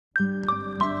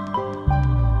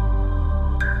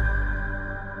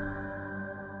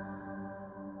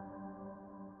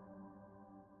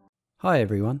Hi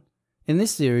everyone. In this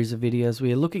series of videos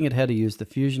we are looking at how to use the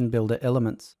Fusion Builder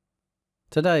Elements.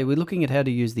 Today we're looking at how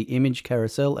to use the Image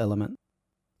Carousel element.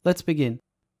 Let's begin.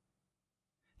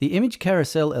 The Image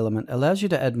Carousel element allows you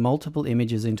to add multiple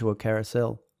images into a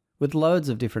carousel, with loads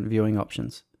of different viewing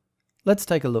options. Let's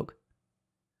take a look.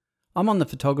 I'm on the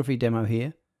photography demo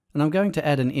here, and I'm going to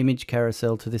add an image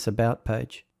carousel to this About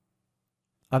page.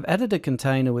 I've added a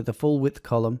container with a full width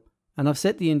column, and I've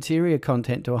set the interior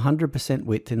content to 100%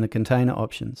 width in the container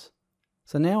options.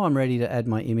 So now I'm ready to add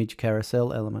my image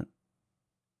carousel element.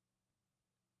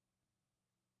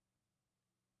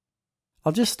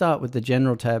 I'll just start with the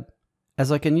General tab,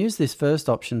 as I can use this first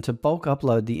option to bulk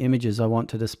upload the images I want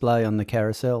to display on the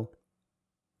carousel.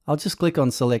 I'll just click on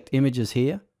Select Images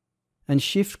here, and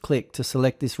Shift click to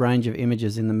select this range of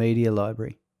images in the media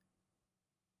library.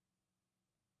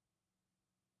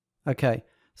 Okay,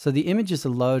 so the images are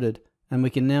loaded and we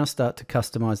can now start to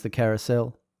customize the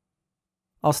carousel.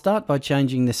 I'll start by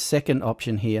changing this second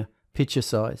option here, picture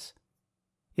size.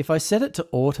 If I set it to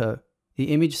auto,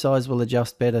 the image size will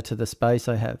adjust better to the space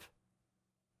I have.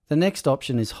 The next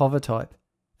option is hover type,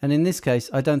 and in this case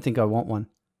I don't think I want one.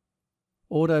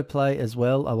 Autoplay as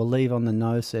well I will leave on the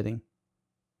no setting.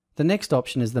 The next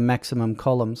option is the maximum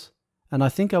columns, and I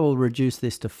think I will reduce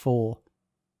this to 4.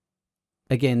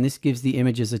 Again, this gives the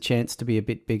images a chance to be a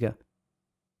bit bigger.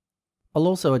 I'll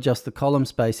also adjust the column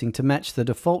spacing to match the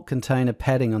default container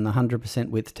padding on the 100%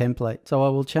 width template, so I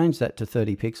will change that to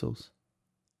 30 pixels.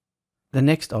 The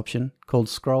next option, called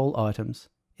Scroll Items,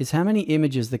 is how many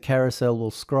images the carousel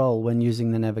will scroll when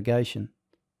using the navigation.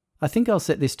 I think I'll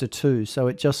set this to 2, so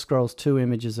it just scrolls 2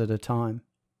 images at a time.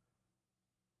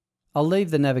 I'll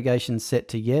leave the navigation set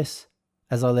to Yes,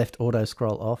 as I left Auto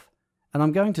Scroll off, and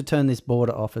I'm going to turn this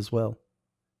border off as well.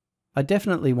 I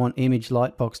definitely want Image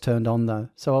Lightbox turned on though,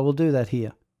 so I will do that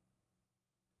here.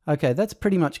 Okay, that's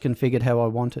pretty much configured how I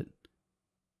want it.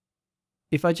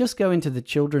 If I just go into the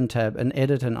Children tab and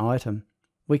edit an item,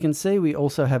 we can see we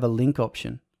also have a link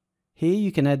option. Here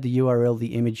you can add the URL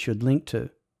the image should link to.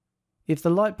 If the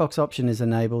Lightbox option is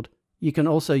enabled, you can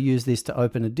also use this to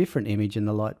open a different image in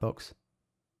the Lightbox.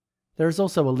 There is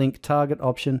also a link target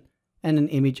option and an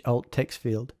image alt text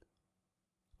field.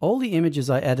 All the images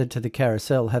I added to the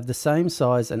carousel have the same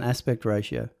size and aspect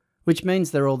ratio, which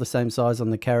means they're all the same size on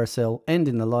the carousel and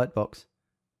in the Lightbox.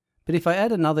 But if I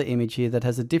add another image here that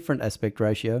has a different aspect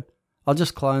ratio, I'll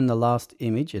just clone the last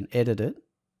image and edit it.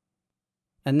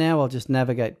 And now I'll just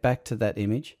navigate back to that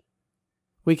image.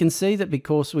 We can see that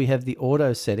because we have the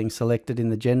auto setting selected in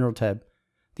the General tab,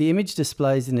 the image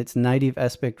displays in its native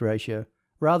aspect ratio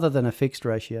rather than a fixed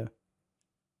ratio.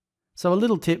 So a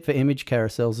little tip for image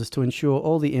carousels is to ensure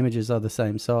all the images are the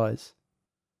same size.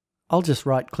 I'll just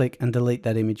right-click and delete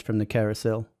that image from the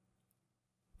carousel.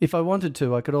 If I wanted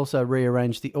to, I could also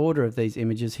rearrange the order of these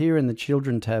images here in the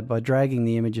Children tab by dragging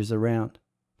the images around,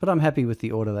 but I'm happy with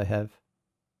the order they have.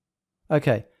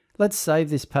 Okay, let's save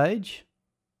this page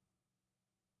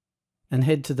and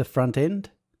head to the front end.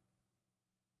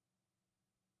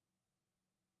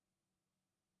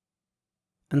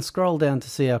 And scroll down to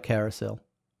see our carousel.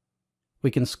 We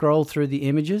can scroll through the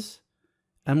images,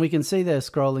 and we can see they're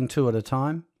scrolling 2 at a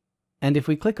time, and if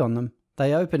we click on them,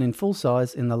 they open in full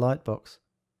size in the Lightbox.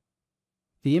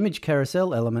 The Image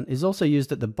Carousel element is also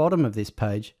used at the bottom of this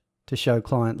page to show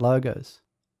client logos.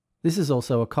 This is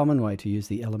also a common way to use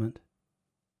the element.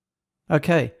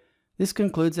 Okay, this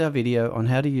concludes our video on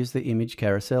how to use the Image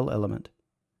Carousel element.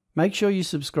 Make sure you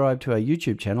subscribe to our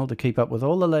YouTube channel to keep up with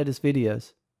all the latest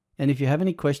videos, and if you have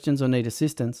any questions or need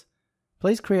assistance,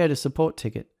 please create a support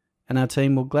ticket and our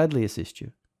team will gladly assist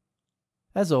you.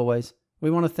 As always,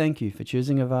 we want to thank you for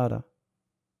choosing Avada.